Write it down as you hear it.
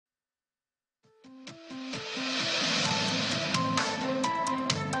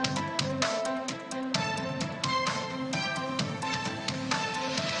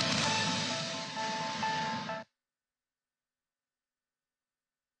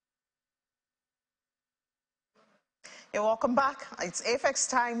Yeah, welcome back. It's AFEX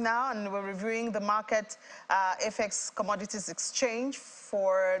time now, and we're reviewing the market AFEX Commodities Exchange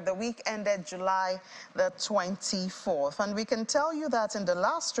for the week ended July the 24th. And we can tell you that in the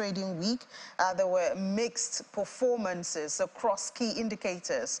last trading week, there were mixed performances across key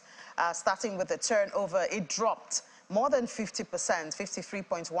indicators. Starting with the turnover, it dropped more than 50%,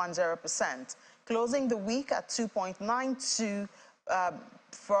 53.10%, closing the week at 2.92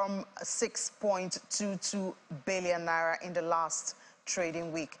 from 6.22 billion naira in the last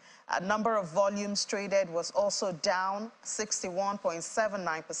trading week. A number of volumes traded was also down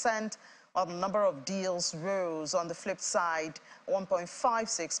 61.79%, while the number of deals rose on the flip side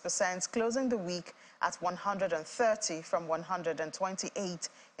 1.56%, closing the week at 130 from 128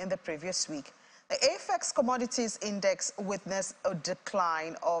 in the previous week. The AFEX Commodities Index witnessed a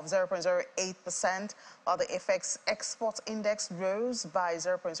decline of 0.08%, while the AFEX Export Index rose by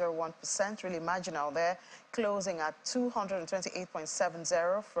 0.01%, really marginal there, closing at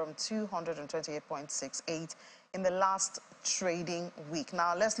 228.70 from 228.68 in the last trading week.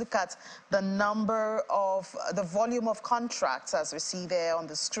 Now, let's look at the volume of contracts as we see there on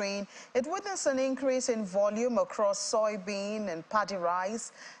the screen. It witnessed an increase in volume across soybean and paddy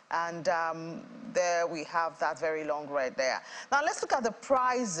rice. And there we have that very long red there. Now let's look at the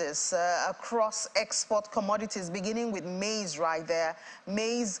prices across export commodities, beginning with maize right there.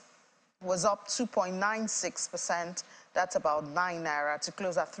 Maize was up 2.96%. That's about 9 naira to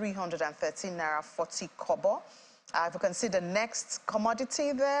close at 313 naira 40 kobo. If we can see the next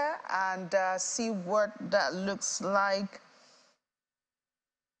commodity there and see what that looks like.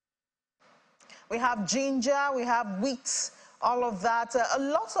 We have ginger, we have wheat. All of that, a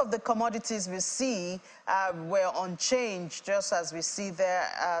lot of the commodities we see were unchanged, just as we see there,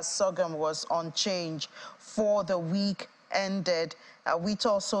 sorghum was unchanged for the week ended. Wheat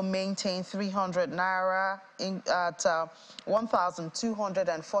also maintained 300 naira at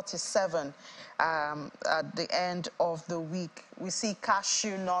 1,247 at the end of the week. We see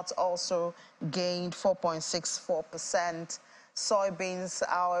cashew nuts also gained 4.64%. Soybeans,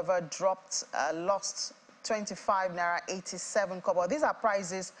 however, dropped, lost 25 naira 87 kobo. These are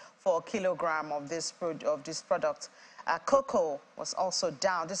prices for a kilogram of this product. Cocoa was also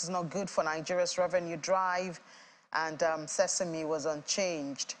down. This is not good for Nigeria's revenue drive, and sesame was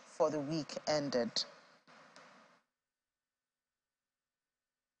unchanged for the week ended.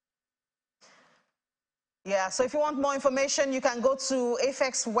 Yeah, so if you want more information, you can go to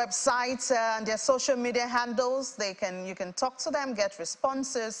AFEX website and their social media handles. You can talk to them, get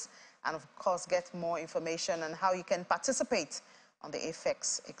responses, and of course get more information on how you can participate on the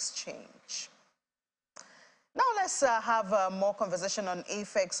AFEX exchange. Now let's have more conversation on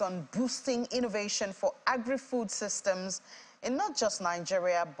AFEX on boosting innovation for agri-food systems in not just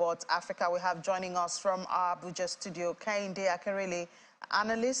Nigeria but Africa. We have joining us from our Abuja studio, Kehinde Akerele,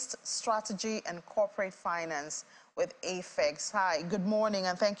 analyst, strategy and corporate finance with AFEX. Hi, good morning,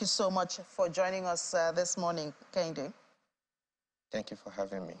 and thank you so much for joining us this morning, Kehinde. Thank you for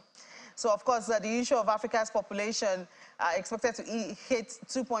having me. So, of course, the issue of Africa's population expected to hit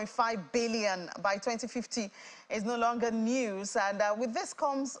 2.5 billion by 2050 is no longer news. And with this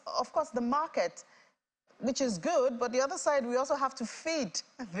comes, of course, the market, which is good. But the other side, we also have to feed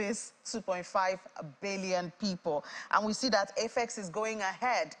this 2.5 billion people. And we see that AFEX is going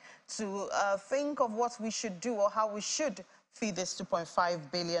ahead to think of what we should do or how we should feed this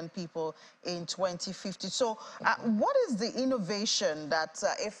 2.5 billion people in 2050. So what is the innovation that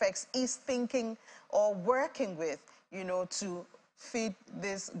AFEX is thinking or working with, to feed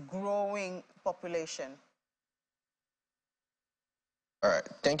this growing population? All right,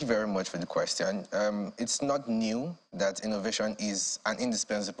 thank you very much for the question. It's not new that innovation is an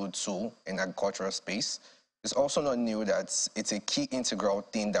indispensable tool in agricultural space. It's also not new that it's a key integral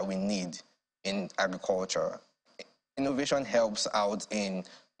thing that we need in agriculture. Innovation helps out in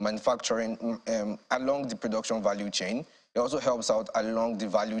manufacturing along the production value chain. It also helps out along the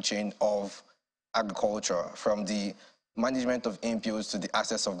value chain of agriculture, from the management of inputs to the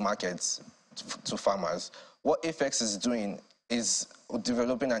access of markets to farmers. What AFEX is doing is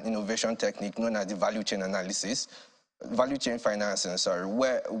developing an innovation technique known as the value chain analysis, value chain financing,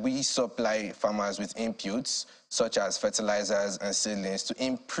 where we supply farmers with inputs such as fertilizers and seedlings to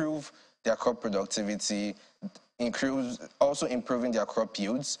improve their crop productivity, also improving their crop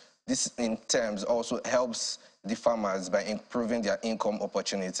yields. This in terms also helps the farmers by improving their income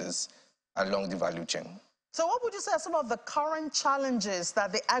opportunities along the value chain. So what would you say are some of the current challenges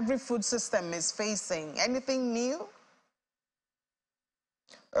that the agri-food system is facing? Anything new?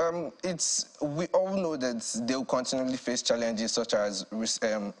 We all know that they'll continually face challenges such as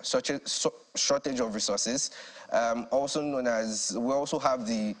shortage of resources. Also known as, we also have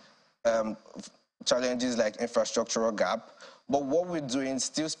the um, challenges like infrastructural gap. But what we're doing,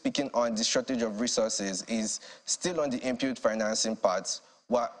 still speaking on the shortage of resources, is still on the input financing part.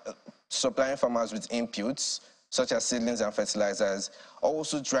 We're supplying farmers with inputs, such as seedlings and fertilizers,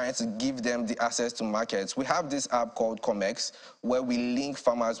 also trying to give them the access to markets. We have this app called COMEX, where we link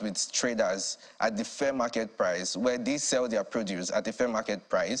farmers with traders at the fair market price, where they sell their produce at the fair market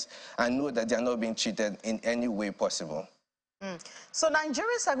price and know that they are not being cheated in any way possible. So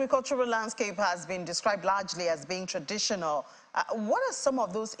Nigeria's agricultural landscape has been described largely as being traditional. What are some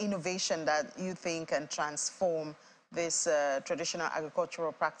of those innovations that you think can transform these traditional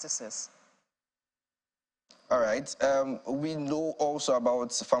agricultural practices? All right. We know also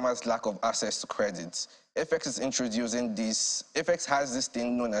about farmers' lack of access to credit. AFEX is introducing this. AFEX has this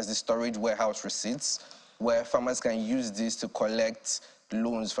thing known as the storage warehouse receipts, where farmers can use this to collect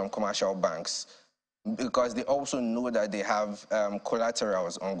loans from commercial banks, because they also know that they have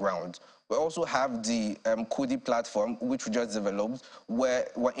collaterals on ground. We also have the Kudi platform, which we just developed, where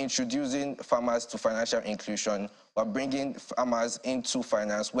we're introducing farmers to financial inclusion. We're bringing farmers into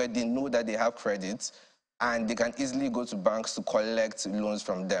finance where they know that they have credit and they can easily go to banks to collect loans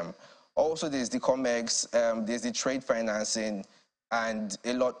from them. Also, there's the COMEX, there's the trade financing, and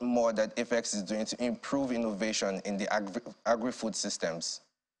a lot more that AFEX is doing to improve innovation in the agri-food systems.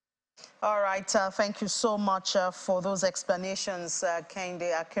 All right, thank you so much for those explanations,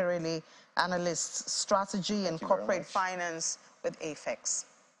 Kende Akirili, analyst, strategy and corporate finance with AFEX.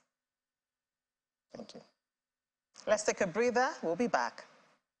 Thank you. Let's take a breather. We'll be back.